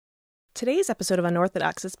Today's episode of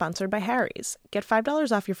Unorthodox is sponsored by Harry's. Get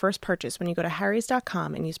 $5 off your first purchase when you go to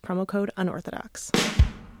harrys.com and use promo code Unorthodox.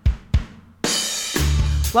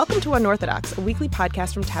 Welcome to Unorthodox, a weekly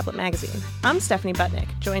podcast from Tablet Magazine. I'm Stephanie Butnick,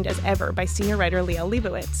 joined as ever by senior writer Liel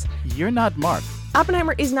Leibovitz. You're not Mark.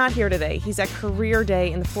 Oppenheimer is not here today. He's at career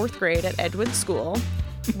day in the 4th grade at Edgewood School.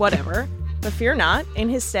 Whatever. But fear not. In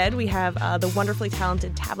his stead, we have the wonderfully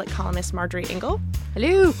talented tablet columnist Marjorie Engel.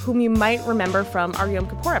 Hello. Whom you might remember from our Yom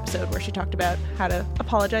Kippur episode where she talked about how to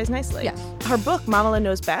apologize nicely. Yes. Her book, Mamala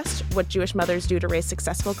Knows Best, What Jewish Mothers Do to Raise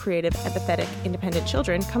Successful, Creative, Empathetic, Independent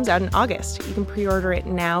Children, comes out in August. You can pre-order it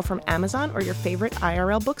now from Amazon or your favorite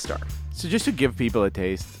IRL bookstore. So just to give people a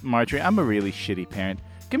taste, Marjorie, I'm a really shitty parent.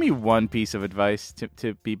 Give me one piece of advice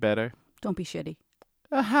to be better. Don't be shitty.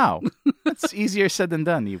 How? That's easier said than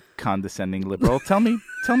done, you condescending liberal. Tell me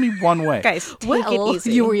one way. Guys, take it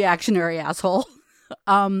easy. You reactionary asshole.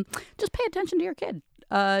 Just pay attention to your kid.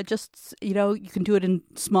 You can do it in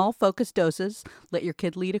small, focused doses. Let your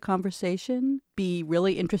kid lead a conversation. Be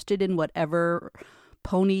really interested in whatever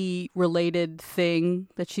pony-related thing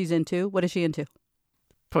that she's into. What is she into?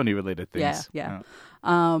 Pony-related things. Yeah.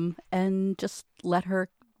 And just let her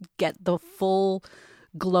get the full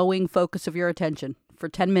glowing focus of your attention for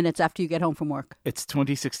 10 minutes after you get home from work. It's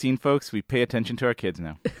 2016, folks. We pay attention to our kids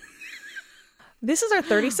now. This is our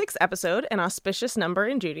 36th episode, an auspicious number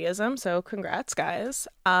in Judaism, so congrats, guys.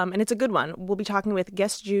 And it's a good one. We'll be talking with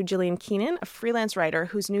guest Jew Gillian Keenan, a freelance writer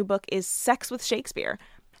whose new book is Sex with Shakespeare,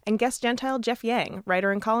 and guest Gentile Jeff Yang,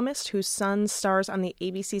 writer and columnist whose son stars on the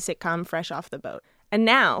ABC sitcom Fresh Off the Boat. And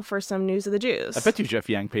now for some news of the Jews. I bet you Jeff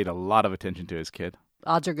Yang paid a lot of attention to his kid.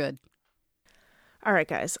 Odds are good. All right,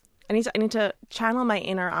 guys. I need to channel my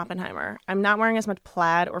inner Oppenheimer. I'm not wearing as much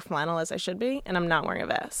plaid or flannel as I should be, and I'm not wearing a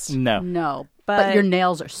vest. No. But your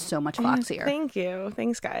nails are so much foxier. Thank you.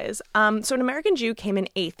 Thanks, guys. So an American Jew came in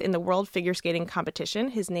 8th in the World Figure Skating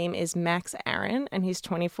Competition. His name is Max Aaron, and he's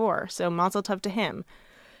 24, so mazel tov to him.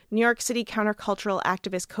 New York City countercultural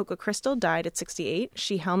activist Coco Crystal died at 68.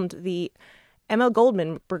 She helmed the Emma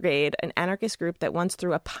Goldman Brigade, an anarchist group that once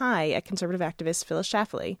threw a pie at conservative activist Phyllis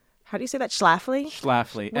Schlafly. How do you say that? Schlafly?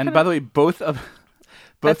 Schlafly. And by the way, both of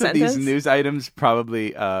these news items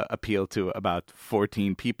probably appeal to about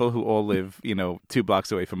 14 people who all live, 2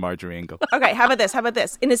 blocks away from Marjorie Engel. Okay, how about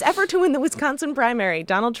this? In his effort to win the Wisconsin primary,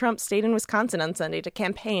 Donald Trump stayed in Wisconsin on Sunday to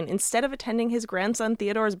campaign instead of attending his grandson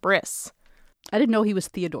Theodore's bris. I didn't know he was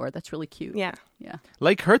Theodore. That's really cute. Yeah.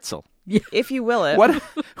 Like Herzl. Yeah. If you will it.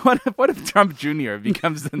 What if Trump Jr.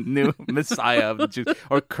 becomes the new messiah of the Jews,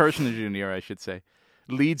 or Kirshner Jr., I should say,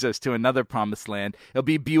 leads us to another promised land. It'll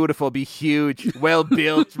be beautiful, be huge,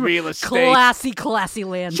 well-built, real estate. Classy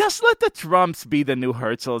land. Just let the Trumps be the new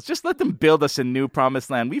Herzls. Just let them build us a new promised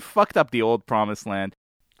land. We fucked up the old promised land.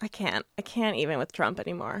 I can't even with Trump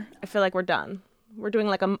anymore. I feel like we're done. We're doing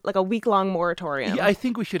like a week-long moratorium. Yeah, I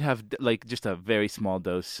think we should have just a very small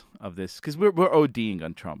dose of this because we're ODing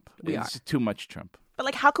on Trump. It's too much Trump.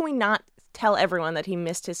 But how can we not tell everyone that he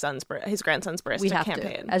missed his grandson's bris to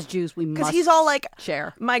campaign? As Jews, we must. Because he's all like,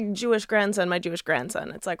 share my Jewish grandson.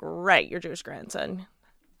 It's like, right, your Jewish grandson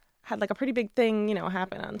had a pretty big thing,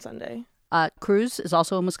 happen on Sunday. Cruz is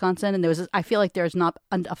also in Wisconsin, and I feel like there's not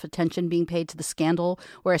enough attention being paid to the scandal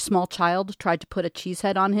where a small child tried to put a cheese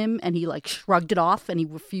head on him, and he shrugged it off, and he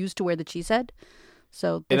refused to wear the cheese head.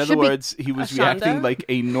 So, in other words, he was reacting like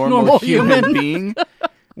a normal human being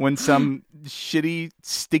when some shitty,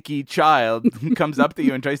 sticky child comes up to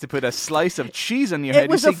you and tries to put a slice of cheese on your head. It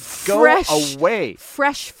was you say, go away.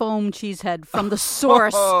 Fresh foam cheese head from the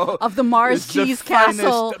source of the Mars Cheese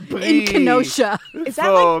Castle in brie. Kenosha. Is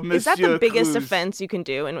that the biggest offense you can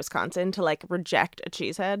do in Wisconsin, to reject a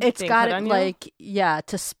cheese head? It's got it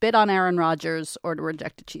to spit on Aaron Rodgers or to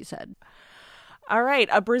reject a cheese head. All right.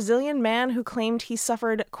 A Brazilian man who claimed he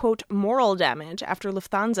suffered, quote, moral damage after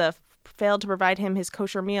Lufthansa failed to provide him his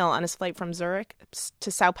kosher meal on his flight from Zurich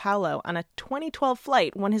to Sao Paulo on a 2012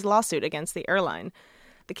 flight won his lawsuit against the airline.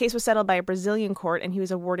 The case was settled by a Brazilian court, and he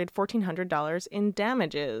was awarded $1,400 in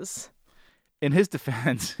damages. In his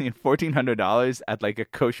defense, $1,400 at a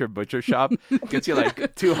kosher butcher shop gets you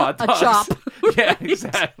 2 hot dogs. A chop. Yeah,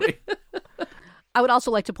 exactly. I would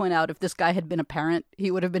also like to point out, if this guy had been a parent,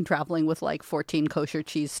 he would have been traveling with 14 kosher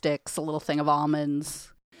cheese sticks, a little thing of almonds.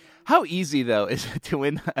 How easy, though, is it to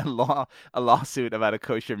win a lawsuit about a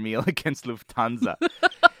kosher meal against Lufthansa?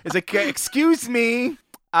 It's like, excuse me,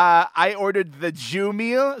 I ordered the Jew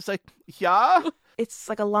meal. It's like, yeah? It's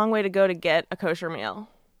a long way to go to get a kosher meal.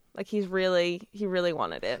 He really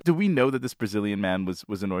wanted it. Do we know that this Brazilian man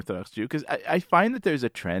was an Orthodox Jew? Because I find that there's a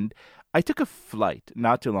trend. I took a flight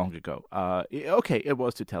not too long ago. It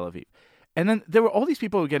was to Tel Aviv. And then there were all these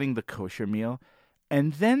people who were getting the kosher meal.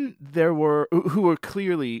 And then there were who were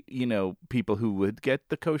clearly, people who would get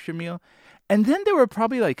the kosher meal. And then there were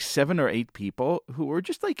probably like 7 or 8 people who were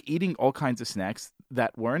just like eating all kinds of snacks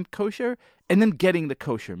that weren't kosher and then getting the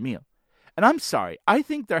kosher meal. And I'm sorry, I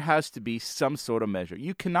think there has to be some sort of measure.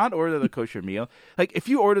 You cannot order the kosher meal. Like, if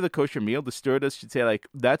you order the kosher meal, the stewardess should say, like,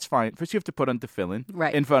 that's fine. First, you have to put on tefillin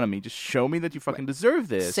in front of me. Just show me that you fucking deserve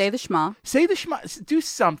this. Say the Shema. Do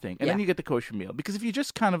something, and then you get the kosher meal. Because if you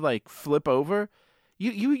just kind of, like, flip over,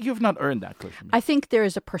 you've not earned that kosher meal. I think there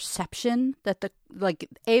is a perception that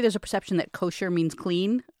there's a perception that kosher means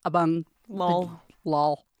clean among...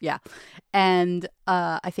 Lol. Yeah. And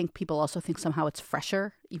I think people also think somehow it's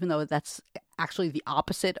fresher, even though that's actually the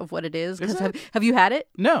opposite of what it is. Because have you had it?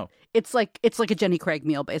 No. It's like a Jenny Craig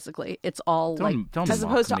meal, basically. It's all don't as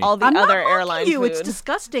opposed to me. all the I'm other not airline you. food. It's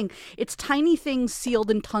disgusting. It's tiny things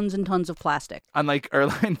sealed in tons and tons of plastic. Unlike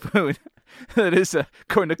airline food, that is a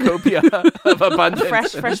cornucopia of abundance.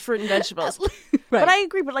 fresh fruit and vegetables. Right. But I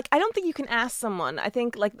agree. But I don't think you can ask someone. I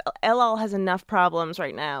think El Al has enough problems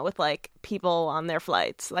right now with people on their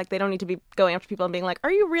flights. Like, they don't need to be going up to people and being like,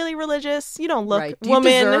 "Are you really religious? You don't look Do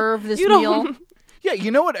woman. you deserve this meal?" Yeah,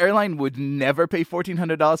 you know what airline would never pay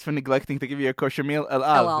 $1,400 for neglecting to give you a kosher meal? El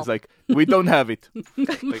Al. It's like, we don't have it.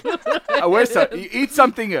 Where's that? Eat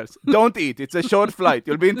something else. Don't eat. It's a short flight.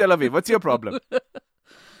 You'll be in Tel Aviv. What's your problem?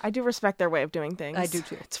 I do respect their way of doing things. I do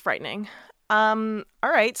too. It's frightening. All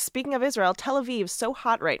right. Speaking of Israel, Tel Aviv's so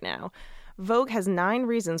hot right now. Vogue has 9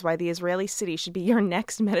 reasons why the Israeli city should be your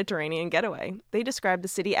next Mediterranean getaway. They describe the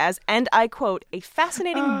city as, and I quote, a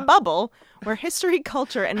fascinating bubble where history,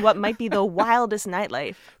 culture, and what might be the wildest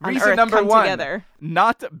nightlife on Reason earth number come 1, together.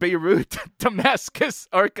 Not Beirut, Damascus,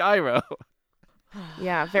 or Cairo.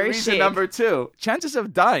 Yeah, very Reason shade. number 2, chances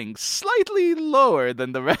of dying slightly lower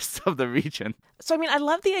than the rest of the region. So, I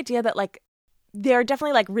love the idea that, there are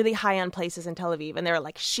definitely, really high-end places in Tel Aviv, and there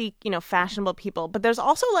are, chic, fashionable people. But there's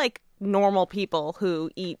also, normal people who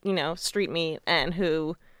eat, street meat and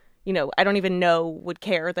who, I don't even know would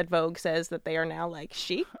care that Vogue says that they are now,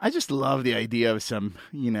 chic. I just love the idea of some,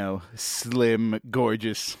 slim,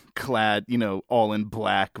 gorgeous, clad, all in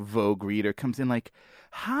black Vogue reader comes in like,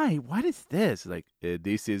 "Hi, what is this?"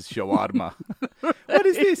 This is shawarma. What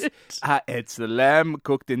is this? It's the lamb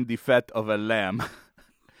cooked in the fat of a lamb.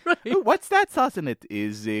 Right. What's that sauce in it?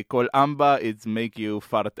 Is kol amba. It's make you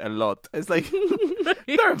fart a lot. It's like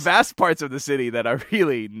there are vast parts of the city that are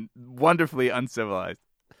really wonderfully uncivilized.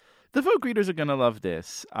 The Vogue readers are gonna love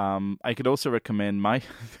this. I could also recommend my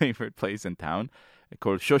favorite place in town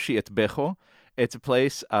called Shoshi et Becho. It's a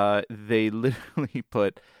place they literally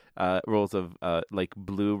put rolls of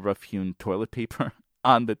blue rough-hewn toilet paper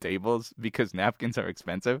on the tables because napkins are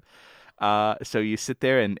expensive. So you sit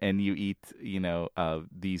there and you eat,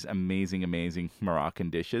 these amazing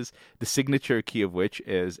Moroccan dishes, the signature key of which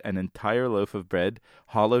is an entire loaf of bread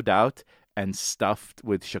hollowed out and stuffed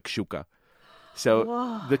with shakshuka.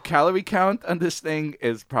 So the calorie count on this thing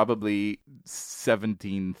is probably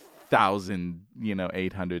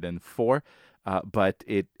 17,804, but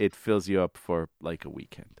it fills you up for a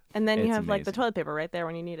weekend. And then you have amazing. the toilet paper right there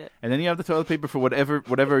when you need it. And then you have the toilet paper for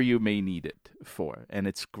whatever you may need it for, and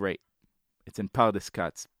it's great. It's in Pardes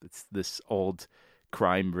Katz. It's this old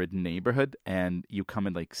crime-ridden neighborhood, and you come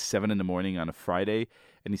in 7 a.m. on a Friday,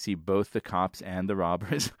 and you see both the cops and the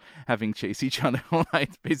robbers having chased each other all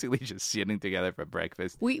night, basically just sitting together for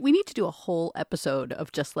breakfast. We need to do a whole episode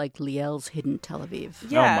of just Liel's hidden Tel Aviv.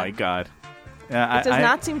 Yeah. Oh my God. It does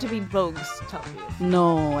not seem to be Vogue's Tel Aviv.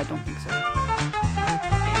 No, I don't think so.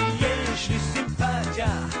 יש לי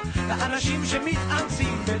סימפתיה לאנשים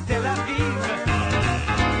שמתאמצים בתל אביב.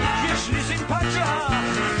 יש לי סימפתיה,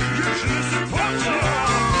 יש לי סימפתיה.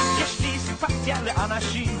 יש לי סימפתיה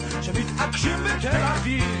לאנשים שמתעקשים בתל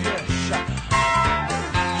אביב.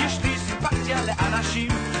 יש לי סימפתיה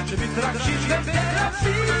לאנשים שמתרגשים בתל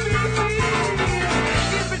אביב.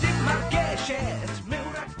 יבדים מרגשת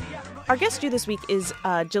Our guest due this week is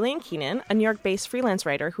Gillian Keenan, a New York-based freelance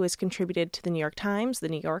writer who has contributed to The New York Times, The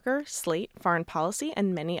New Yorker, Slate, Foreign Policy,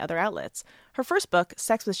 and many other outlets. Her first book,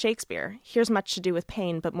 Sex with Shakespeare, Here's Much to Do with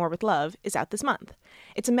Pain but More with Love, is out this month.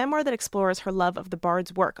 It's a memoir that explores her love of the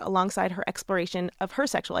bard's work alongside her exploration of her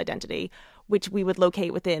sexual identity, which we would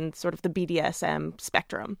locate within sort of the BDSM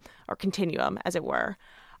spectrum, or continuum, as it were.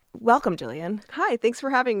 Welcome, Gillian. Hi, thanks for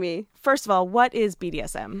having me. First of all, what is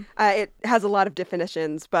BDSM? It has a lot of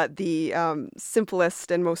definitions, but the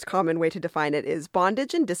simplest and most common way to define it is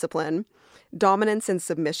bondage and discipline, dominance and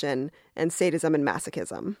submission, and sadism and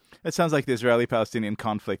masochism. It sounds like the Israeli-Palestinian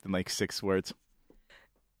conflict in 6 words.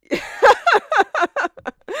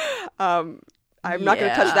 I'm not going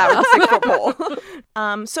to touch that with a 6-foot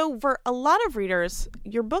pole. So for a lot of readers,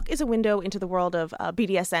 your book is a window into the world of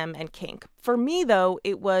BDSM and kink. For me, though,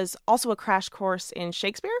 it was also a crash course in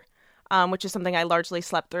Shakespeare, which is something I largely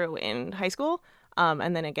slept through in high school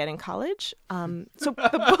and then again in college. So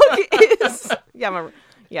the book is...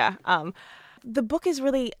 The book is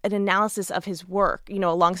really an analysis of his work,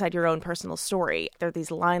 alongside your own personal story. There are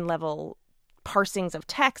these line-level parsings of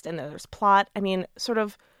text, and there's plot. I mean, sort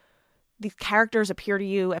of these characters appear to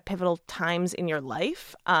you at pivotal times in your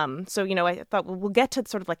life. So, I thought we'll get to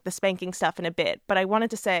sort of like the spanking stuff in a bit. But I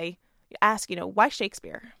wanted to ask, why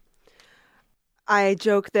Shakespeare? I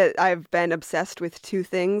joke that I've been obsessed with two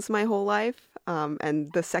things my whole life.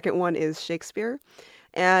 And the second one is Shakespeare.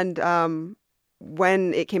 And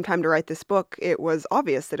when it came time to write this book, it was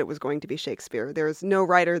obvious that it was going to be Shakespeare. There's no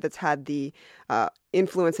writer that's had the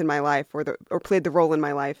influence in my life or played the role in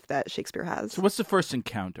my life that Shakespeare has. So what's the first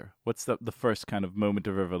encounter? What's the first kind of moment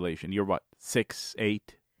of revelation? You're what, 6,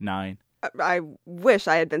 8, 9? I wish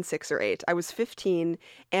I had been 6 or 8. I was 15,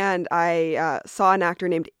 and I saw an actor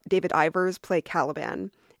named David Ivers play Caliban,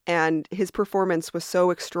 and his performance was so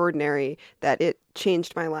extraordinary that it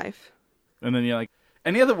changed my life. And then you're like,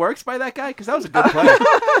 any other works by that guy? Because that was a good play.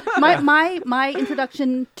 My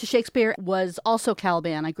introduction to Shakespeare was also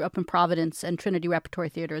Caliban. I grew up in Providence, and Trinity Repertory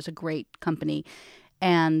Theater is a great company.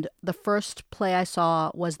 And the first play I saw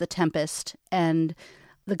was The Tempest, and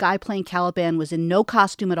the guy playing Caliban was in no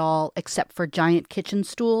costume at all except for giant kitchen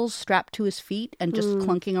stools strapped to his feet and just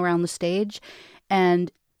clunking around the stage.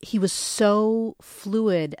 And he was so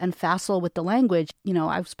fluid and facile with the language.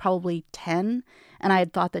 I was probably 10, and I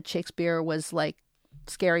had thought that Shakespeare was like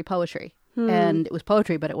scary poetry. And it was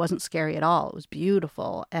poetry, but it wasn't scary at all. It was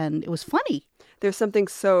beautiful, and it was funny. There's something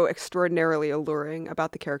so extraordinarily alluring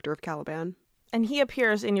about the character of Caliban. And he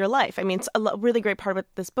appears in your life. I mean, it's a really great part about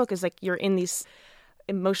this book is like you're in these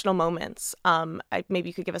emotional moments. Maybe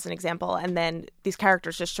you could give us an example, and then these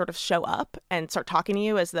characters just sort of show up and start talking to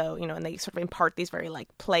you as though, and they sort of impart these very like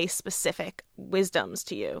place-specific wisdoms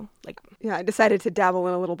to you. Yeah, I decided to dabble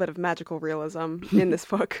in a little bit of magical realism in this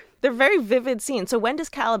book. They're very vivid scenes. So when does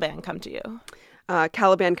Caliban come to you?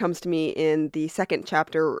 Caliban comes to me in the second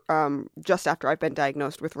chapter, just after I've been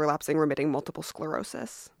diagnosed with relapsing remitting multiple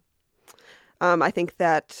sclerosis. I think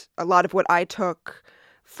that a lot of what I took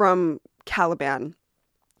from Caliban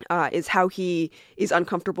is how he is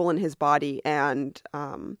uncomfortable in his body, and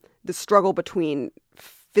the struggle between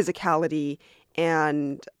physicality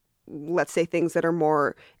and, let's say, things that are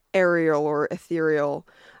more aerial or ethereal.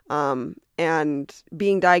 And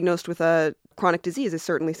being diagnosed with a chronic disease is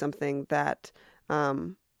certainly something that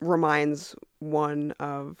reminds one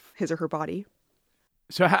of his or her body.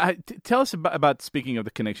 So tell us about, speaking of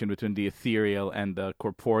the connection between the ethereal and the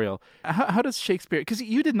corporeal, how does Shakespeare, because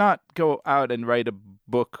you did not go out and write a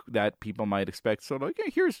book that people might expect, so like,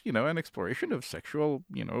 here's, an exploration of sexual,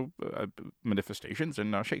 manifestations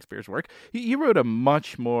in Shakespeare's work. You wrote a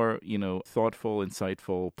much more, thoughtful,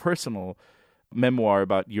 insightful, personal memoir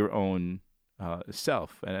about your own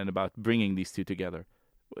self and about bringing these two together.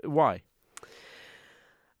 Why?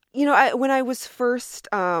 When I was first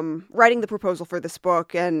writing the proposal for this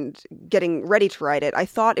book and getting ready to write it, I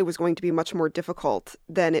thought it was going to be much more difficult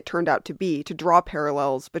than it turned out to be to draw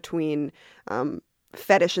parallels between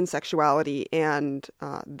fetish and sexuality and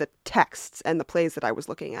the texts and the plays that I was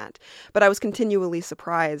looking at. But I was continually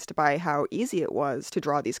surprised by how easy it was to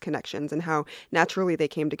draw these connections and how naturally they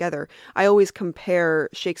came together. I always compare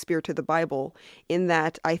Shakespeare to the Bible in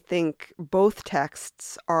that I think both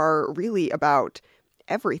texts are really about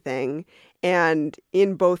everything, and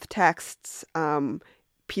in both texts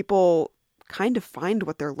people kind of find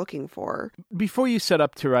what they're looking for. Before you set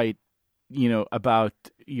up to write about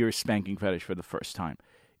your spanking fetish for the first time,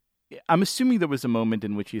 I'm assuming there was a moment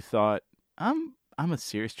in which you thought, I'm a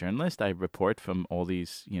serious journalist. I report from all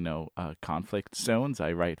these conflict zones.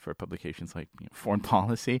 I write for publications like Foreign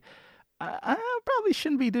Policy. I probably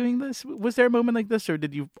shouldn't be doing this. Was there a moment like this, or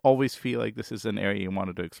did you always feel like this is an area you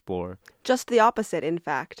wanted to explore? Just the opposite, in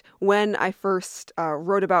fact. When I first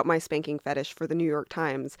wrote about my spanking fetish for the New York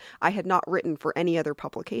Times, I had not written for any other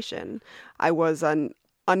publication. I was an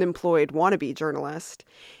unemployed wannabe journalist,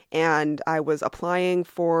 and I was applying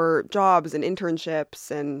for jobs and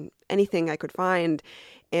internships and anything I could find,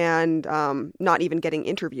 and not even getting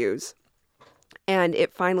interviews. And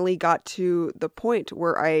it finally got to the point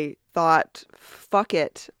where I thought, "Fuck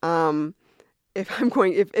it! If I'm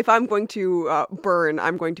going to burn,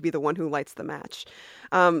 I'm going to be the one who lights the match."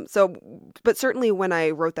 But certainly when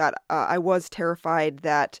I wrote that, I was terrified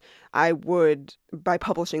that I would, by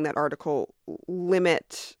publishing that article,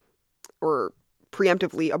 limit or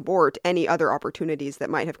preemptively abort any other opportunities that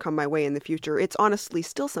might have come my way in the future. It's honestly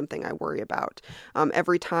still something I worry about.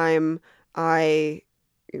 Every time I,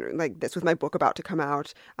 like this with my book about to come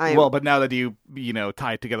out, but now that you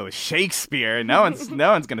tie it together with Shakespeare, no one's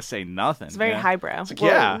going to say nothing. It's very highbrow. It's like,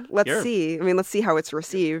 well, let's see. I mean, let's see how it's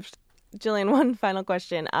received. Jillian, one final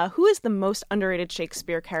question. Who is the most underrated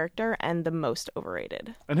Shakespeare character and the most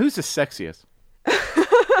overrated? And who's the sexiest?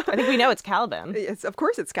 I think we know it's Caliban. Yes, of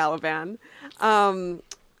course it's Caliban.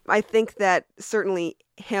 I think that certainly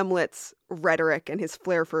Hamlet's rhetoric and his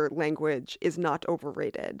flair for language is not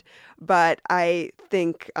overrated. But I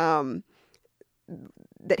think that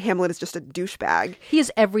Hamlet is just a douchebag. He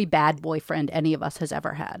is every bad boyfriend any of us has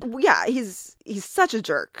ever had. Yeah, he's such a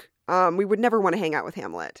jerk. We would never want to hang out with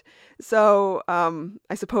Hamlet. So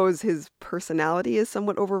I suppose his personality is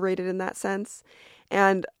somewhat overrated in that sense.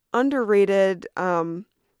 And underrated, I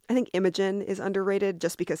think Imogen is underrated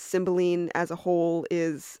just because Cymbeline as a whole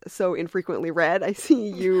is so infrequently read. I see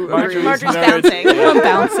you. Marjorie's bouncing. I'm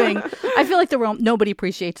bouncing. I feel like nobody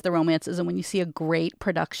appreciates the romances, and when you see a great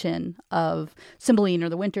production of Cymbeline or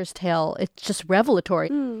The Winter's Tale, it's just revelatory.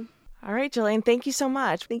 All right, Jillian, thank you so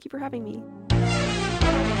much. Thank you for having me.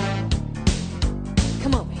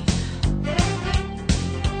 Come on.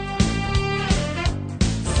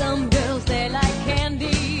 Some girls, they like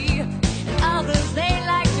candy, and others, they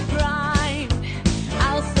like to grind.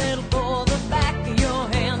 I'll settle for the back of your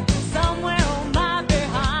hand, somewhere on my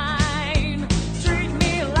behind. Treat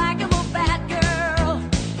me like I'm a bad girl,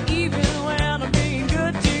 even when I'm being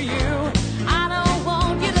good to you. I don't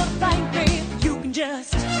want you to thank me, you can just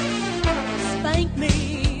spank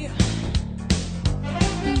me.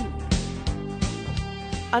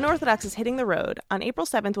 Unorthodox is hitting the road. On April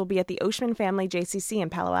 7th, we'll be at the Oshman Family JCC in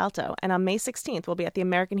Palo Alto. And on May 16th, we'll be at the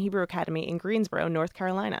American Hebrew Academy in Greensboro, North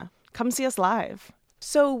Carolina. Come see us live.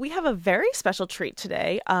 So we have a very special treat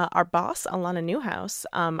today. Our boss, Alana Newhouse,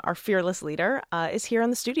 our fearless leader, is here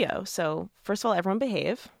in the studio. So first of all, everyone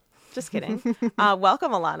behave. Just kidding.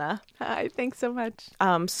 Welcome, Alana. Hi, thanks so much.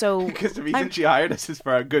 Because the reason she hired us is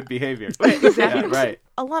for our good behavior. Exactly. Yeah, right.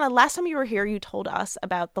 Alana, last time you were here, you told us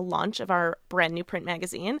about the launch of our brand new print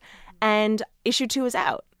magazine, and issue 2 is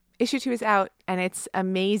out. Issue 2 is out, and it's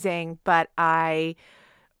amazing, but I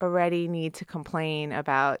already need to complain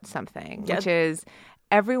about something, which is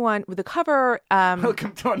everyone with the cover.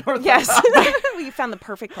 Welcome to Unorthodox. Yes, we found the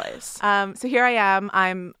perfect place. So here I am.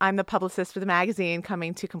 I'm the publicist for the magazine,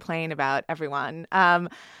 coming to complain about everyone.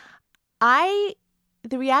 The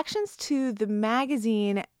reactions to the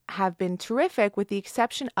magazine have been terrific, with the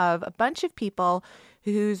exception of a bunch of people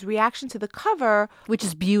whose reaction to the cover, Which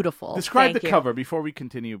is beautiful. Describe Thank the you. cover before we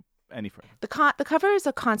continue any further. the cover is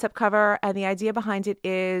a concept cover, and the idea behind it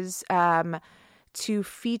is to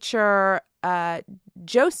feature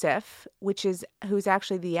Joseph, who's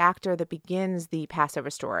actually the actor that begins the Passover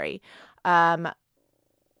story,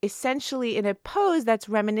 essentially in a pose that's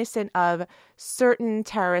reminiscent of certain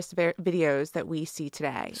terrorist videos that we see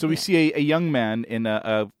today. So we see a young man in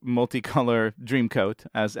a multicolor dream coat,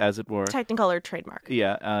 as it were. Technicolor trademark.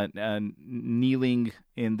 Yeah, kneeling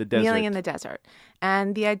in the desert. Kneeling in the desert.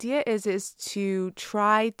 And the idea is to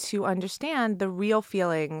try to understand the real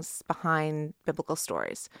feelings behind biblical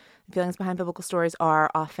stories. The feelings behind biblical stories are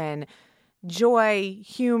often joy,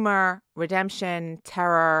 humor, redemption,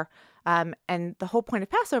 terror. And the whole point of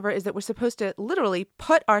Passover is that we're supposed to literally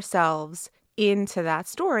put ourselves into that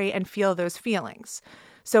story and feel those feelings.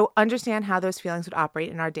 So understand how those feelings would operate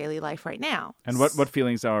in our daily life right now. And what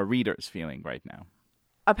feelings are our readers feeling right now?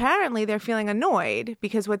 Apparently, they're feeling annoyed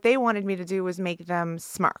because what they wanted me to do was make them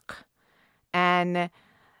smirk. And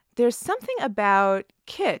there's something about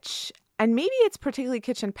kitsch, and maybe it's particularly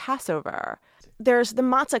kitsch in Passover. There's the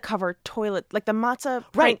matzah cover toilet, like the matzah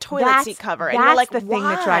print toilet that's- seat cover. And That's you're like, the thing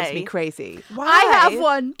that drives why? me crazy. Why? I have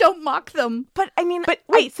one. Don't mock them. But I mean, But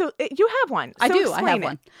wait, so you have one. I So do. I explain have it.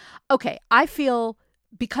 one. Okay. I feel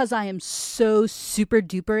because I am so super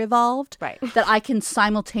duper evolved Right. that I can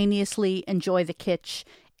simultaneously enjoy the kitsch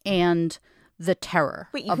and the terror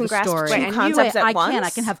Wait, you of can the grasp story. two Right, and concepts at I once? can. I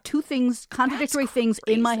can have two things, contradictory things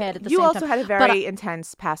in my head at the You same also time. had a But very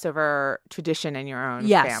intense Passover tradition in your own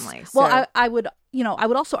yes. family. Well, so- I would, I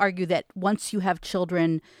would also argue that once you have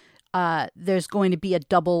children, there's going to be a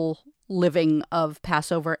double living of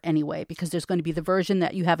Passover anyway, because there's going to be the version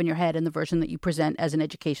that you have in your head and the version that you present as an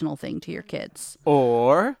educational thing to your kids.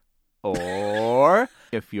 Or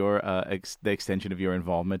if you're the extension of your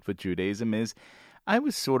involvement with Judaism is, I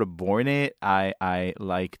was sort of born it. I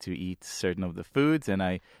like to eat certain of the foods, and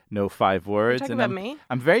I know 5 words. talking and about me?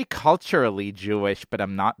 I'm very culturally Jewish, but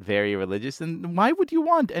I'm not very religious. And why would you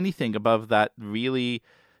want anything above that really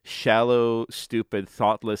shallow, stupid,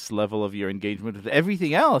 thoughtless level of your engagement with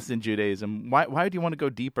everything else in Judaism. Why do you want to go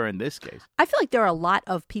deeper in this case? I feel like there are a lot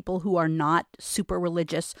of people who are not super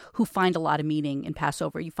religious who find a lot of meaning in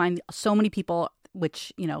Passover. You find so many people,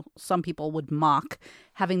 which, some people would mock,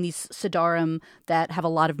 having these Siddurim that have a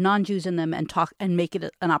lot of non-Jews in them and make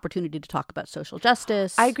it an opportunity to talk about social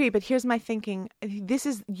justice. I agree, but here's my thinking. This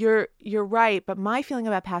is you're right, but my feeling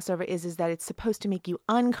about Passover is that it's supposed to make you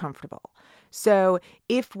uncomfortable. So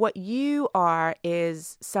if what you are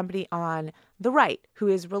is somebody on the right who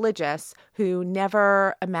is religious, who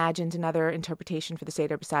never imagined another interpretation for the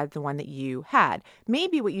Seder besides the one that you had,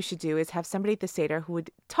 maybe what you should do is have somebody at the Seder who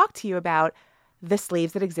would talk to you about the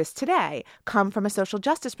slaves that exist today, come from a social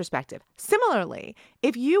justice perspective. Similarly,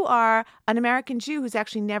 if you are an American Jew who's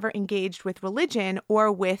actually never engaged with religion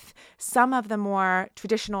or with some of the more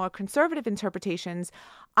traditional or conservative interpretations,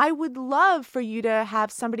 I would love for you to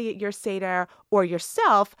have somebody at your Seder or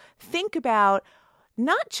yourself think about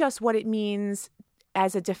not just what it means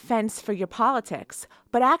as a defense for your politics,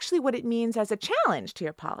 but actually what it means as a challenge to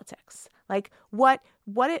your politics. Like, what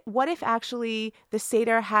if actually the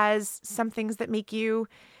Seder has some things that make you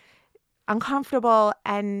uncomfortable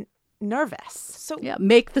and nervous? So Yeah,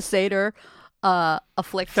 make the Seder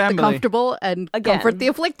afflict Family. the comfortable and Again, comfort the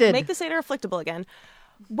afflicted. make the Seder afflictable again.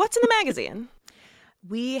 What's in the magazine?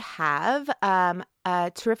 We have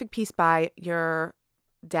a terrific piece by your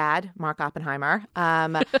dad, Mark Oppenheimer,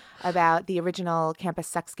 about the original campus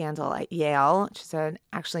sex scandal at Yale, which is an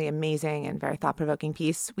actually amazing and very thought-provoking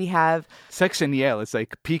piece. We have Sex in Yale, it's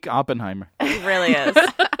like peak Oppenheimer. It really is.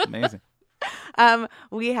 Amazing.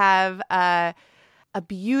 we have a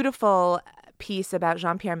beautiful piece about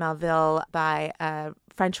Jean-Pierre Melville by a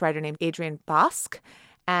French writer named Adrienne Bosque,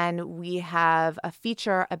 and we have a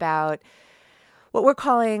feature about what we're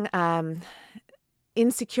calling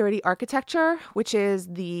insecurity architecture, which is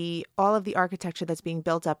all of the architecture that's being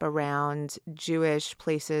built up around Jewish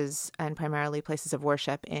places and primarily places of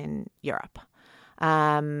worship in Europe.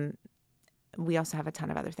 We also have a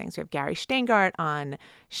ton of other things. We have Gary Steingart on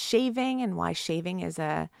shaving and why shaving is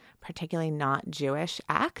a particularly not Jewish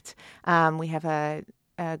act. We have a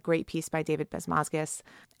great piece by David Bezmazgis,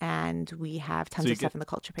 and we have tons So you of stuff get in the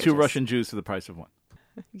culture pages. 2 Russian Jews for the price of 1.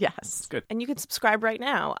 Yes. Good. And you can subscribe right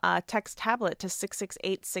now. Text tablet to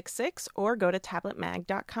 66866 or go to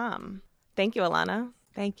tabletmag.com. Thank you, Alana.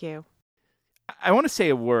 Thank you. I want to say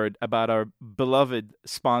a word about our beloved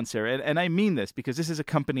sponsor, and I mean this because this is a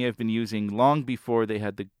company I've been using long before they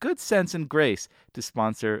had the good sense and grace to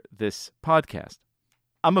sponsor this podcast.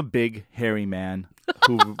 I'm a big, hairy man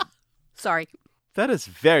who... Sorry. That is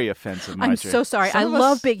very offensive, Marjorie. I'm so sorry. I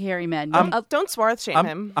love big hairy men. Don't swarth shame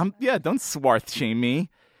him. Don't swarth shame me.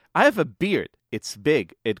 I have a beard. It's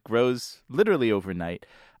big. It grows literally overnight.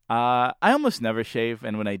 I almost never shave,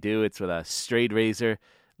 and when I do, it's with a straight razor,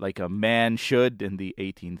 like a man should in the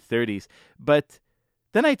 1830s. But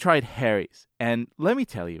then I tried Harry's, and let me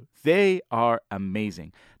tell you, they are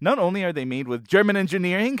amazing. Not only are they made with German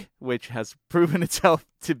engineering, which has proven itself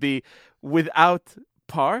to be without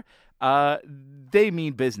par, they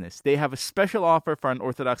mean business. They have a special offer for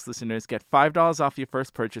unorthodox listeners. Get $5 off your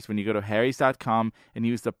first purchase when you go to harrys.com and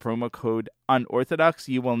use the promo code unorthodox.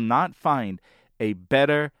 You will not find a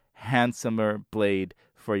better, handsomer blade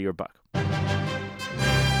for your buck.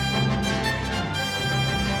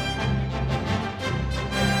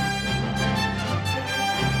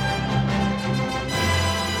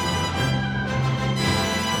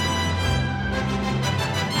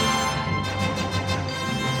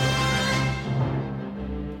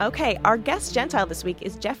 Okay, our guest Gentile this week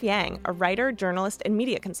is Jeff Yang, a writer, journalist, and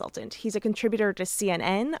media consultant. He's a contributor to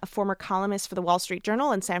CNN, a former columnist for the Wall Street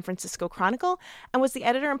Journal and San Francisco Chronicle, and was the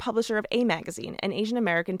editor and publisher of A Magazine, an Asian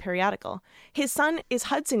American periodical. His son is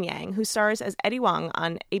Hudson Yang, who stars as Eddie Huang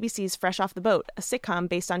on ABC's Fresh Off the Boat, a sitcom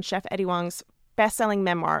based on Chef Eddie Huang's best-selling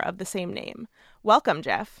memoir of the same name. Welcome,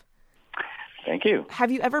 Jeff. Thank you.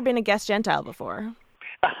 Have you ever been a guest Gentile before?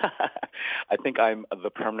 I think I'm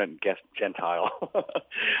the permanent guest Gentile.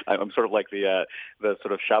 I'm sort of like the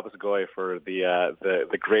sort of Shabbos Goy for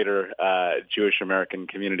the greater Jewish American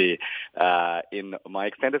community in my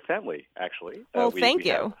extended family, actually. Well, thank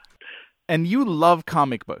you. And you love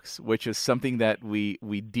comic books, which is something that we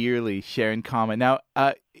dearly share in common. Now,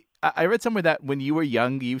 I read somewhere that when you were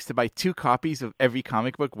young, you used to buy 2 copies of every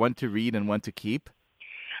comic book, one to read and one to keep.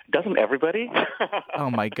 Doesn't everybody? Oh,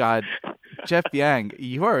 my God. Jeff Yang,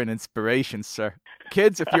 you are an inspiration, sir.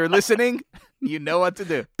 Kids, if you're listening, you know what to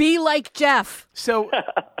do. Be like Jeff. So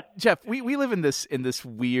Jeff, we live in this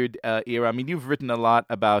weird era. I mean, you've written a lot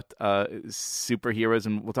about superheroes,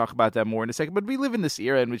 and we'll talk about that more in a second. But we live in this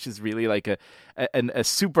era in which is really like a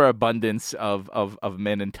super abundance of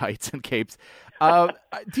men in tights and capes.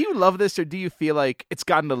 Do you love this, or do you feel like it's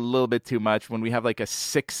gotten a little bit too much when we have like a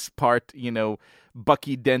 6-part,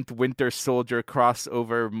 Bucky Dent Winter Soldier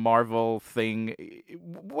crossover Marvel thing?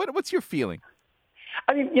 What's your feeling?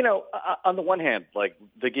 I mean, on the one hand, like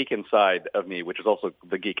the geek inside of me, which is also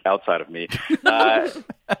the geek outside of me,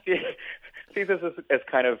 sees this as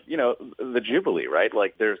kind of, the Jubilee, right?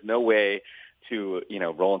 Like there's no way to,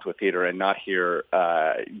 roll into a theater and not hear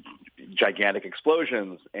gigantic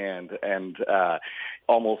explosions and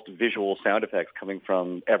almost visual sound effects coming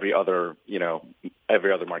from every other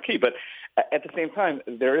marquee. But at the same time,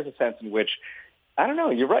 there is a sense in which, I don't know,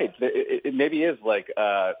 you're right. It maybe is like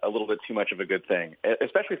a little bit too much of a good thing,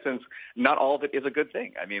 especially since not all of it is a good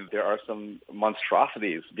thing. I mean, there are some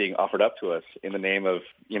monstrosities being offered up to us in the name of,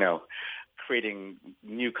 creating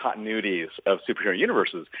new continuities of superhero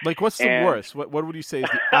universes. Like, what's the worst? What would you say is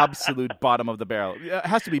the absolute bottom of the barrel? It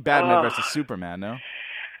has to be Batman versus Superman, no?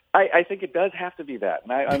 I think it does have to be that,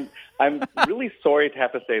 and I'm really sorry to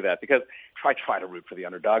have to say that because I try to root for the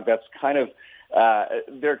underdog. That's kind of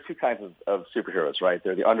there are two kinds of superheroes, right?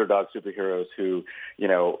 There are the underdog superheroes who, they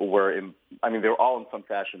were all in some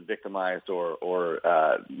fashion victimized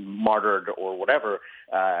or martyred or whatever,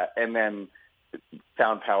 and then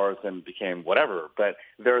found powers and became whatever. But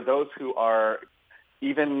there are those who are,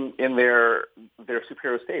 even in their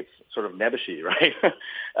superhero states, sort of nebbishy, right?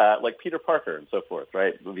 Like Peter Parker and so forth,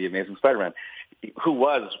 right? The Amazing Spider-Man, who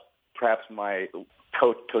was perhaps my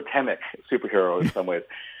totemic superhero in some ways.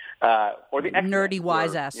 Or the X-Men, nerdy,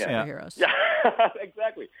 wise-ass superheroes. Yeah,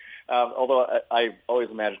 exactly. Although I always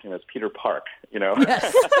imagined him as Peter Park,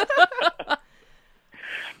 Yes.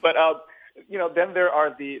 But then there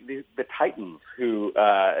are the Titans who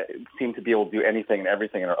seem to be able to do anything and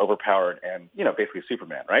everything and are overpowered and, basically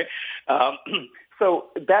Superman, right? So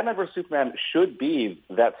Batman vs. Superman should be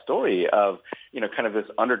that story of, kind of this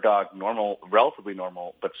underdog, relatively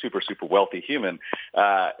normal, but super, super wealthy human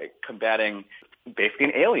combating basically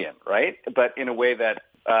an alien, right? But in a way that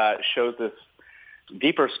shows this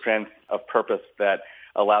deeper strength of purpose that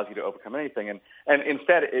allows you to overcome anything. And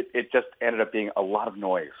instead, it just ended up being a lot of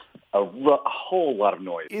noise, a whole lot of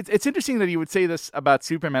noise. It's interesting that you would say this about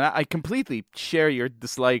Superman. I completely share your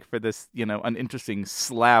dislike for this, uninteresting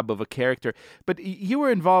slab of a character. But you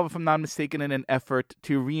were involved, if I'm not mistaken, in an effort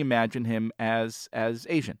to reimagine him as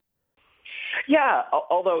Asian. Yeah,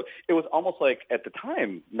 although it was almost like, at the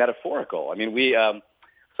time, metaphorical. I mean,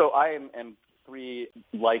 so I and three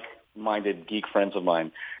like-minded geek friends of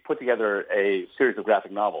mine put together a series of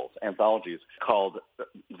graphic novels, anthologies,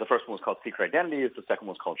 the first one was called Secret Identities, the second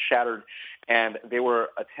one was called Shattered, and they were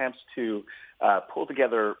attempts to pull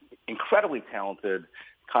together incredibly talented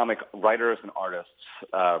comic writers and artists,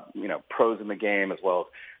 pros in the game as well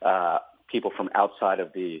as people from outside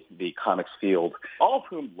of the comics field, all of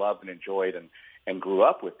whom loved and enjoyed and grew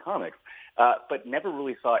up with comics, but never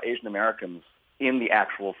really saw Asian Americans in the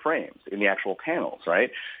actual frames, in the actual panels, right?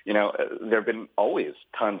 There have been always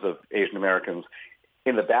tons of Asian Americans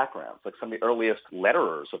in the backgrounds. Like some of the earliest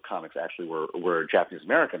letterers of comics actually were Japanese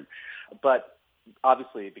American. But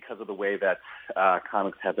obviously, because of the way that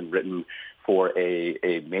comics have been written for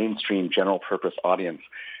a mainstream general purpose audience,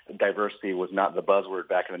 diversity was not the buzzword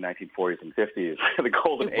back in the 1940s and 50s, the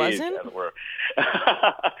golden age, as it were.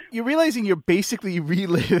 You're realizing you're basically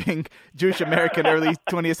reliving Jewish American early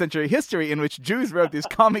 20th century history in which Jews wrote these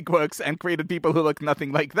comic books and created people who looked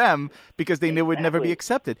nothing like them because they knew it would never be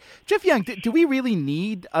accepted. Jeff Young, do we really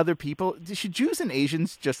need other people? Should Jews and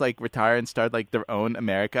Asians just like retire and start like their own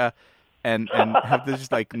America and have this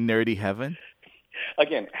just like nerdy heaven?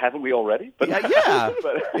 Again, haven't we already? But yeah.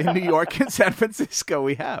 In New York and San Francisco,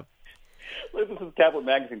 we have. This is Tablet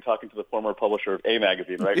Magazine talking to the former publisher of A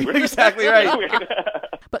Magazine, right? Exactly right.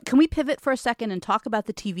 But can we pivot for a second and talk about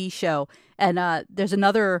the TV show? And there's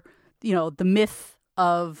another, the myth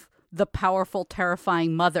of the powerful,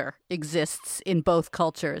 terrifying mother exists in both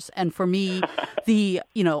cultures. And for me, we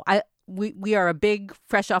are a big,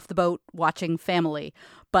 fresh off the boat watching family.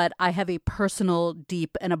 But I have a personal,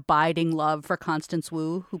 deep, and abiding love for Constance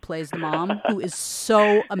Wu, who plays the mom, who is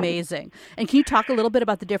so amazing. And can you talk a little bit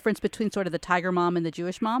about the difference between sort of the tiger mom and the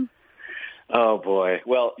Jewish mom? Oh, boy.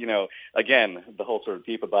 Well, again, the whole sort of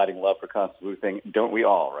deep, abiding love for Constance Wu thing, don't we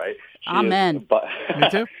all, right? Amen. Me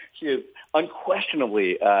too. She is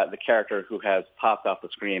unquestionably the character who has popped off the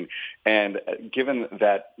screen. And given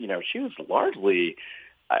that, she was largely,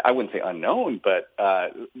 I wouldn't say unknown, but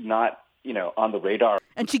not, on the radar.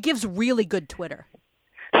 And she gives really good Twitter.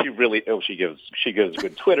 She really, she gives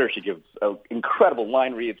good Twitter. She gives incredible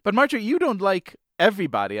line reads. But Marjorie, you don't like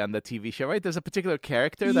everybody on the TV show, right? There's a particular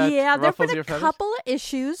character that yeah, there have ruffles been your a feathers? couple of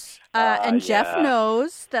issues, and Jeff yeah.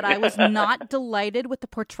 knows that I was not delighted with the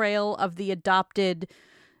portrayal of the adopted,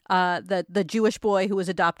 the Jewish boy who was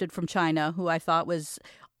adopted from China, who I thought was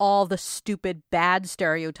all the stupid, bad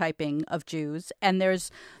stereotyping of Jews. And there's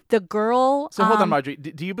the girl. So hold on, Marjorie.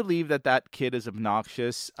 Do you believe that kid is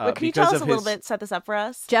obnoxious? But can you because tell us of a little his... bit, set this up for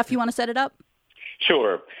us? Jeff, you want to set it up?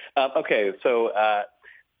 Sure. Okay, so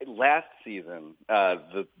last season,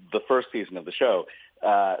 the first season of the show,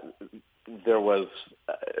 there was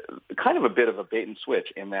kind of a bit of a bait and switch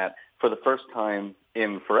in that for the first time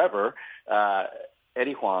in forever,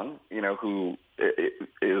 Eddie Huang, who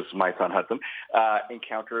is my son Hudson,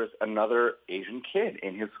 encounters another Asian kid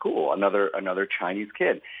in his school, another Chinese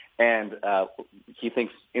kid. And he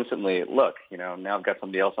thinks instantly, look, now I've got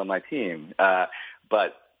somebody else on my team.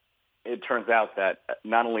 But it turns out that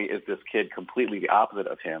not only is this kid completely the opposite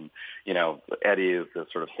of him, Eddie is this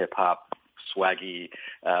sort of hip-hop, swaggy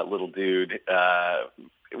little dude,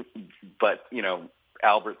 but,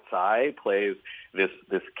 Albert Tsai plays this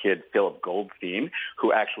kid, Philip Goldstein,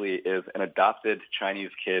 who actually is an adopted Chinese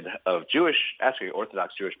kid of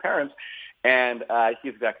Orthodox Jewish parents. And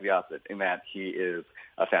he's exactly the opposite in that he is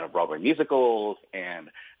a fan of Broadway musicals and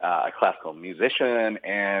a classical musician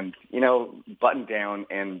and, buttoned down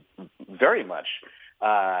and very much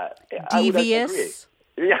devious.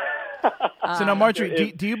 I would agree. So now,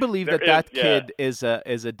 Marjorie, do you believe that kid is a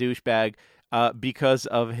douchebag because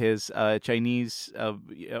of his Chinese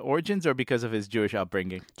origins or because of his Jewish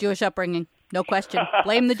upbringing? Jewish upbringing. No question.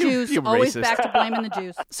 Blame the Jews. You're Always racist. back to blaming the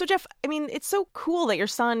Jews. So, Jeff, I mean, it's so cool that your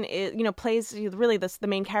son is, plays really the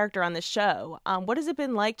main character on this show. What has it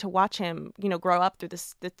been like to watch him, grow up through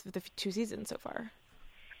the 2 seasons so far?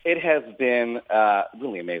 It has been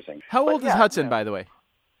really amazing. How old is Hudson, by the way?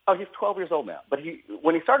 Oh, he's 12 years old now. But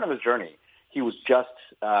when he started on his journey, he was just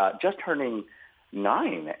turning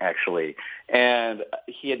 9, actually. And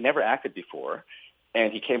he had never acted before.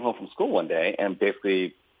 And he came home from school one day and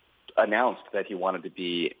basically announced that he wanted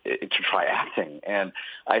to try acting. And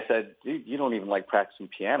I said, dude, you don't even like practicing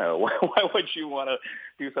piano. Why would you want to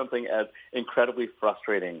do something as incredibly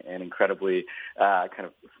frustrating and incredibly kind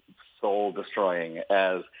of soul-destroying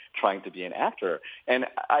as trying to be an actor? And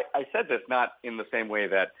I said this not in the same way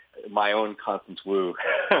that my own Constance Wu,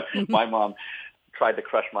 my mom, tried to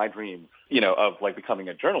crush my dreams, of like becoming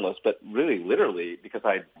a journalist, but really literally because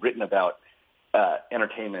I'd written about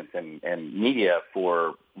entertainment and media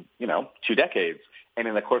for, 2 decades. And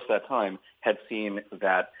in the course of that time had seen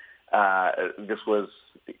that this was,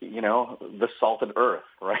 the salted earth,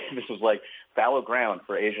 right? This was like fallow ground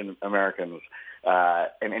for Asian Americans.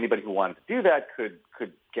 And anybody who wanted to do that could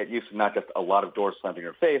get used to not just a lot of doors slammed in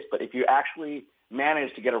your face, but if you actually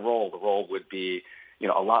managed to get a role, the role would be,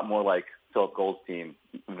 a lot more like Philip Goldstein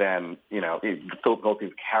than, Philip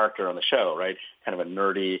Goldstein's character on the show, right? Kind of a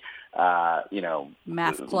nerdy,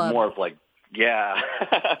 math club. More of like, yeah.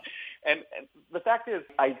 and the fact is,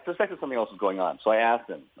 I suspected something else was going on. So I asked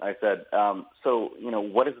him, I said,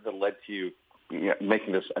 what is it that led to you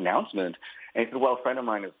making this announcement? And he said, well, a friend of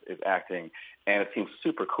mine is acting, and it seems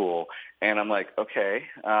super cool. And I'm like, okay,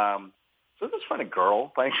 so is this friend a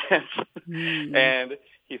girl by chance? And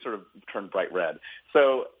he sort of turned bright red.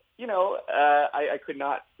 So, I could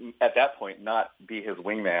not, at that point, not be his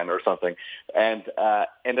wingman or something, and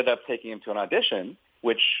ended up taking him to an audition,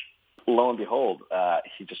 which, lo and behold,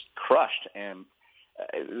 he just crushed. And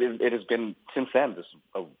it has been, since then, this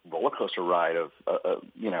a roller coaster ride of,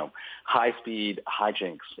 high-speed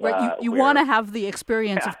hijinks. Right, you want to have the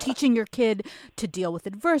experience of teaching your kid to deal with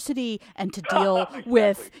adversity and to deal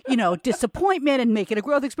with, disappointment and make it a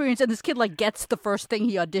growth experience. And this kid, gets the first thing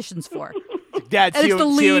he auditions for. That's and it's the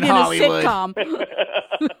lead in a Hollywood. sitcom.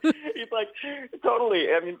 He's like,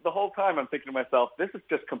 totally. I mean, the whole time I'm thinking to myself, this is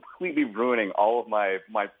just completely ruining all of my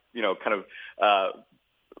kind of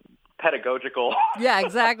pedagogical. Yeah,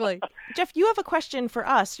 exactly. Jeff, you have a question for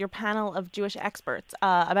us, your panel of Jewish experts,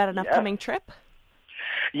 about an upcoming trip?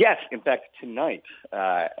 Yes. In fact, tonight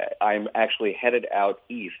I'm actually headed out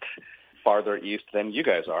east, farther east than you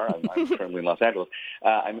guys are. I'm currently in Los Angeles.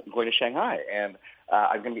 I'm going to Shanghai, and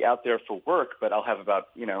I'm going to be out there for work, but I'll have about,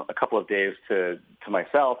 a couple of days to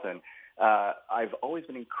myself. And I've always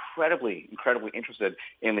been incredibly interested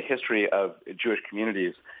in the history of Jewish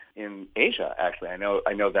communities in Asia, actually. I know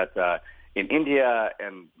that in India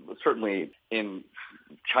and certainly in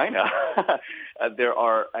China, there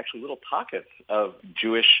are actually little pockets of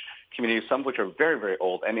Jewish communities, some of which are very, very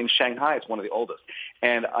old. And in Shanghai, it's one of the oldest.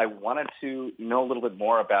 And I wanted to know a little bit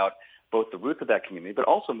more about both the roots of that community, but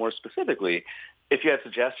also more specifically, if you had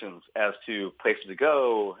suggestions as to places to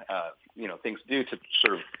go, things to do to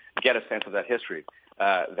sort of get a sense of that history,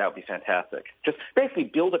 that would be fantastic. Just basically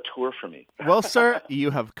build a tour for me. Well, sir,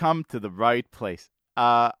 you have come to the right place.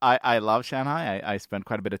 I love Shanghai. I spent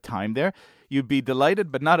quite a bit of time there. You'd be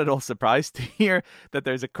delighted, but not at all surprised to hear that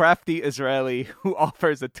there's a crafty Israeli who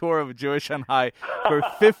offers a tour of Jewish Shanghai for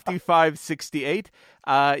 $55.68.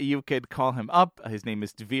 You could call him up. His name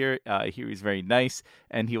is Dvir. I hear he's very nice,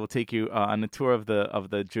 and he will take you on a tour of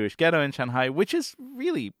the Jewish ghetto in Shanghai, which is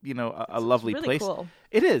really, a lovely really place. cool.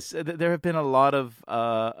 It is. There have been a lot of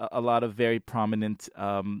very prominent,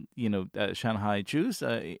 Shanghai Jews,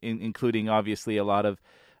 including obviously a lot of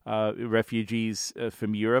refugees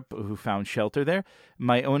from Europe who found shelter there.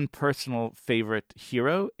 My own personal favorite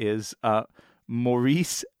hero is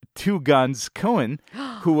Maurice Two Guns Cohen,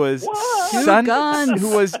 who was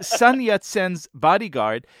Sun Yat-sen's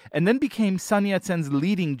bodyguard and then became Sun Yat-sen's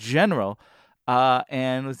leading general.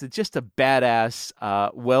 And was just a badass,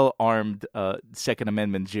 well-armed Second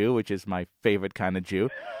Amendment Jew, which is my favorite kind of Jew.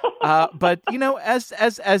 But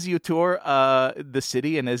as you tour the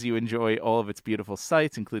city and as you enjoy all of its beautiful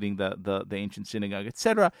sights, including the ancient synagogue,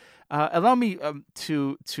 etc., allow me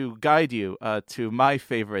to guide you to my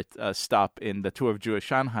favorite stop in the tour of Jewish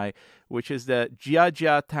Shanghai, which is the Jia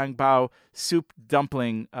Jia Tang Bao soup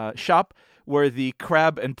dumpling shop, where the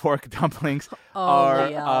crab and pork dumplings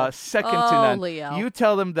are second to none. Leo. You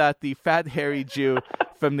tell them that the fat, hairy Jew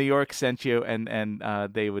from New York sent you, and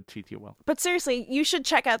they would treat you well. But seriously, you should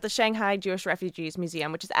check out the Shanghai Jewish Refugees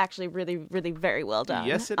Museum, which is actually really, really very well done.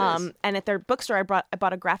 Yes, it is. And at their bookstore, I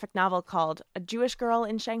bought a graphic novel called A Jewish Girl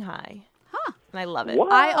in Shanghai. Huh. And I love it.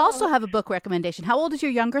 What? I also have a book recommendation. How old is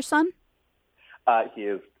your younger son? He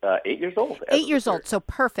is 8 years old. 8 years old, so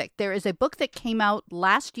perfect. There is a book that came out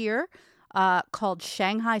last year called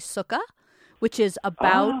Shanghai Sukkah, which is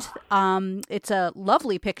about, it's a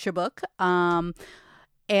lovely picture book, and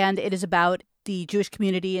it is about the Jewish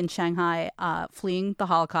community in Shanghai fleeing the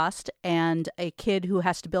Holocaust, and a kid who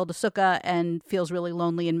has to build a sukkah and feels really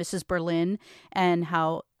lonely and misses Berlin, and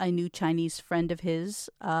how a new Chinese friend of his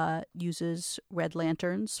uses red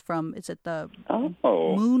lanterns from, is it the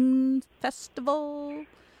Moon Festival?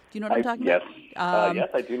 Do you know what I'm talking about? Yes,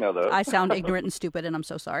 I do know those. I sound ignorant and stupid, and I'm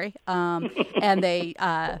so sorry. And they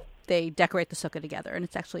decorate the sukkah together, and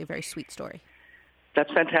it's actually a very sweet story.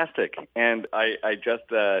 That's fantastic. And I just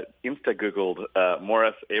Insta-Googled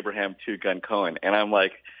Morris Abraham Two Gun Cohen, and I'm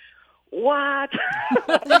like, what?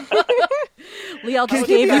 Liel just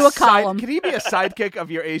gave you a column. Can he be a sidekick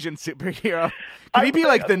of your Asian superhero? Can he be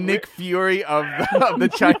like the Nick Fury of the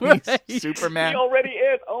Chinese Superman? He already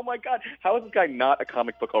is. Oh my God! How is this guy not a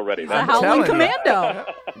comic book already? The Howling Commando.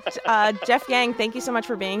 Jeff Yang, thank you so much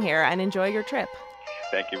for being here, and enjoy your trip.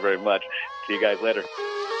 Thank you very much. See you guys later.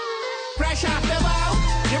 Fresh off the boat,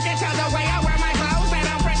 you can tell the way I wear my clothes that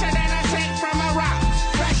I'm fresher than a scent from a rock.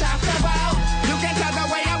 Fresh off the boat, you can tell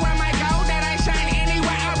the way I wear my gold that I shine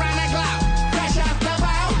anywhere around the globe. Fresh off the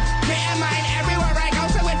boat, getting mine everywhere I go,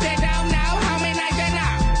 so if they don't know, homie, now you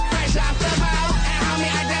know. Fresh off the boat, and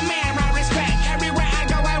homie, I demand my respect. Everywhere I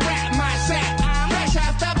go, I rap my set. Fresh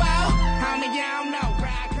off the boat, homie, you don't know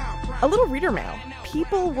where I come from. A little reader mail.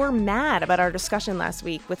 People were mad about our discussion last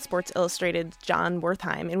week with Sports Illustrated's John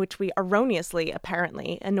Wertheim, in which we erroneously,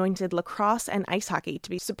 apparently, anointed lacrosse and ice hockey to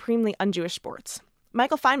be supremely un-Jewish sports.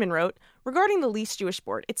 Michael Feynman wrote, regarding the least Jewish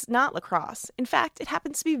sport, it's not lacrosse. In fact, it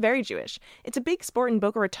happens to be very Jewish. It's a big sport in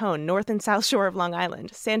Boca Raton, north and south shore of Long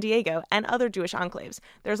Island, San Diego, and other Jewish enclaves.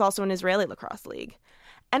 There's also an Israeli lacrosse league.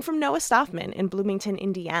 And from Noah Stoffman in Bloomington,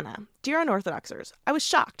 Indiana. Dear Unorthodoxers, I was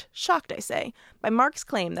shocked, I say, by Mark's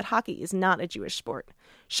claim that hockey is not a Jewish sport.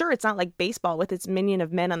 Sure, it's not like baseball with its minion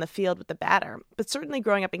of men on the field with the batter, but certainly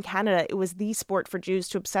growing up in Canada, it was the sport for Jews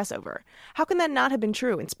to obsess over. How can that not have been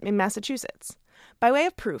true in Massachusetts? By way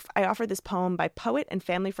of proof, I offer this poem by poet and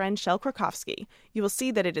family friend Shel Krakowski. You will see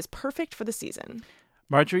that it is perfect for the season.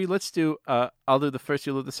 Marjorie, let's do, I'll do the first,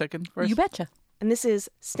 you'll do the second first. You betcha. And this is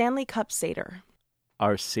Stanley Cup Seder.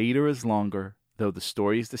 Our Seder is longer, though the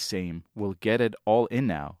story's the same. We'll get it all in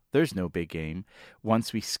now. There's no big game.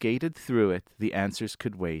 Once we skated through it, the answers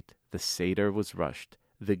could wait. The Seder was rushed.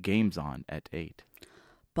 The game's on at 8.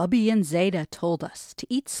 Bubby and Zeta told us to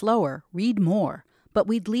eat slower, read more, but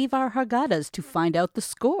we'd leave our Haggadahs to find out the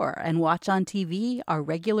score and watch on TV our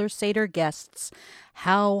regular Seder guests.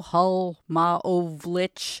 Hal, Hull,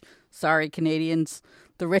 Maovlich, sorry Canadians,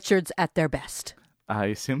 the Richards at their best. I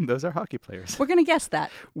assume those are hockey players. We're going to guess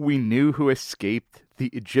that. We knew who escaped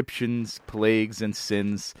the Egyptians, plagues and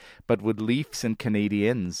sins, but with Leafs and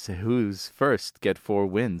Canadians, whose first get 4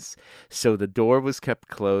 wins. So the door was kept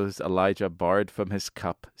closed, Elijah barred from his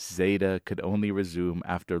cup. Zeta could only resume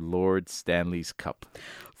after Lord Stanley's Cup.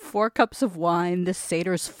 4 cups of wine, this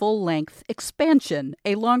Seder's full length. Expansion,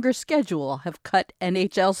 a longer schedule have cut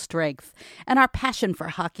NHL strength. And our passion for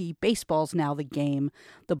hockey, baseball's now the game.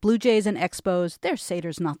 The Blue Jays and Expos, their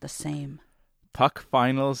Seder's not the same. Puck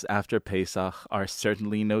finals after Pesach are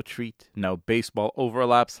certainly no treat. Now baseball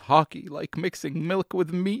overlaps hockey like mixing milk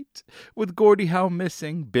with meat. With Gordie Howe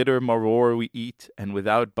missing, bitter maror we eat. And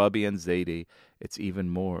without Bubby and Zadie, it's even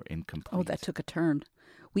more incomplete. Oh, that took a turn.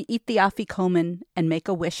 We eat the afikomen and make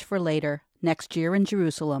a wish for later. Next year in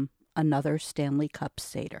Jerusalem, another Stanley Cup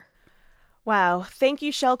Seder. Wow. Thank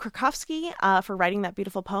you, Shel Krakowski, for writing that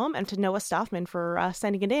beautiful poem, and to Noah Stoffman for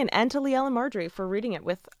sending it in, and to Liel and Marjorie for reading it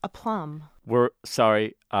with aplomb. We're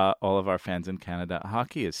sorry, all of our fans in Canada.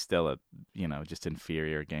 Hockey is still a, just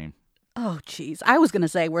inferior game. Oh, geez. I was going to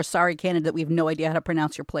say, we're sorry, Canada, that we have no idea how to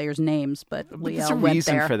pronounce your players' names, but Liel There's a went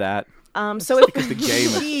reason there. for that. So Because the game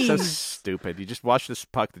is so stupid. You just watch this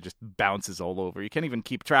puck that just bounces all over. You can't even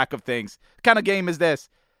keep track of things. What kind of game is this?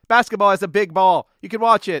 Basketball has a big ball. You can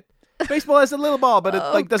watch it. Baseball has a little ball, but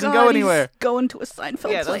it doesn't go anywhere. He's going to a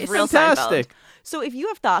Seinfeld place. Real Fantastic. Seinfeld. So if you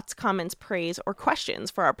have thoughts, comments, praise, or questions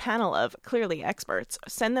for our panel of clearly experts,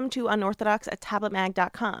 send them to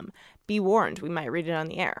unorthodox@tabletmag.com. Be warned, we might read it on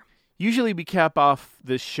the air. Usually we cap off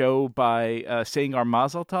the show by saying our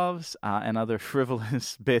mazel tovs and other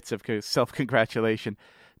frivolous bits of self-congratulation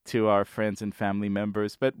to our friends and family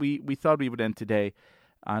members. But we thought we would end today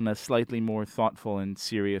on a slightly more thoughtful and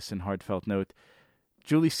serious and heartfelt note.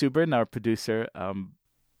 Julie Subrin, our producer,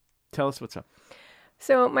 tell us what's up.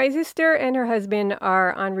 So my sister and her husband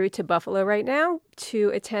are en route to Buffalo right now to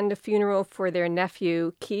attend a funeral for their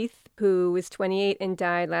nephew, Keith, who was 28 and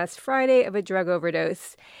died last Friday of a drug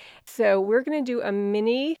overdose. So we're going to do a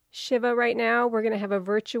mini Shiva right now. We're going to have a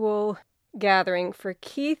virtual gathering for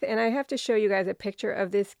Keith. And I have to show you guys a picture of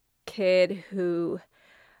this kid who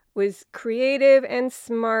was creative and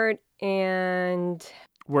smart and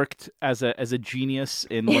worked as a genius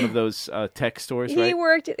in one of those tech stores, right? He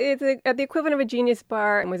worked at the equivalent of a Genius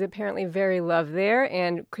Bar and was apparently very loved there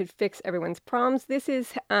and could fix everyone's problems. This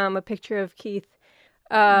is a picture of Keith,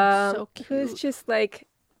 so cute. who's just like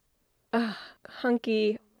a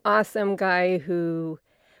hunky, awesome guy who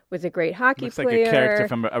was a great hockey Looks player. like a character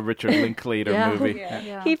from a Richard Linklater movie.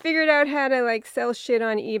 Yeah. He figured out how to sell shit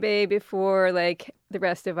on eBay before the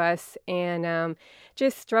rest of us, and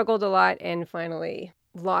just struggled a lot and finally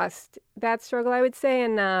lost that struggle, I would say,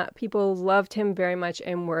 and people loved him very much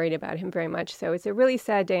and worried about him very much. So it's a really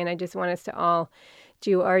sad day, and I just want us to all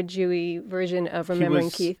do our Jewy version of remembering he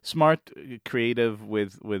was Keith. Smart, creative,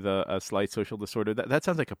 with a slight social disorder. That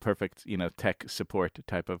sounds like a perfect tech support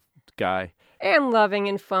type of guy. And loving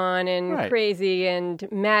and fun and Right. crazy and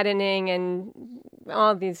maddening and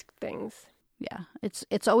all these things. Yeah,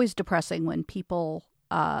 it's always depressing when people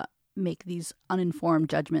make these uninformed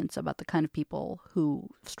judgments about the kind of people who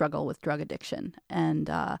struggle with drug addiction. And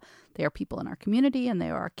they are people in our community, and they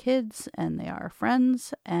are our kids, and they are our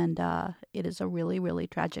friends, and it is a really, really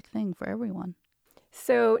tragic thing for everyone.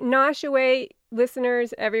 So nosh away,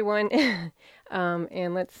 listeners, everyone,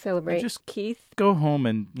 and let's celebrate Just Keith. Go home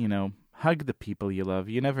and, hug the people you love.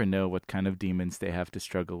 You never know what kind of demons they have to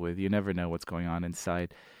struggle with. You never know what's going on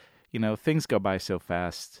inside. Things go by so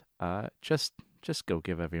fast. Just go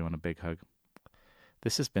give everyone a big hug.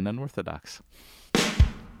 This has been Unorthodox.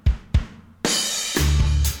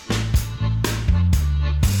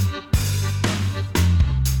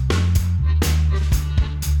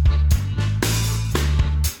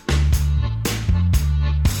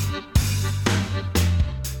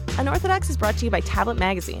 Unorthodox is brought to you by Tablet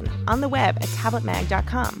Magazine, on the web at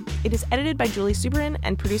tabletmag.com. It is edited by Julie Subrin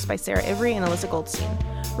and produced by Sarah Ivry and Alyssa Goldstein.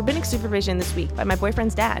 Rabbinic supervision this week by my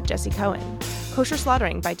boyfriend's dad, Jesse Cohen. Kosher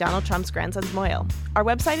slaughtering by Donald Trump's grandson's Moyle. Our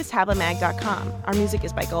website is tabletmag.com. Our music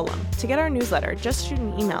is by Golem. To get our newsletter, just shoot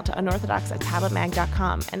an email to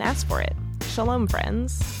unorthodox@tabletmag.com and ask for it. Shalom,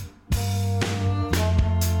 friends.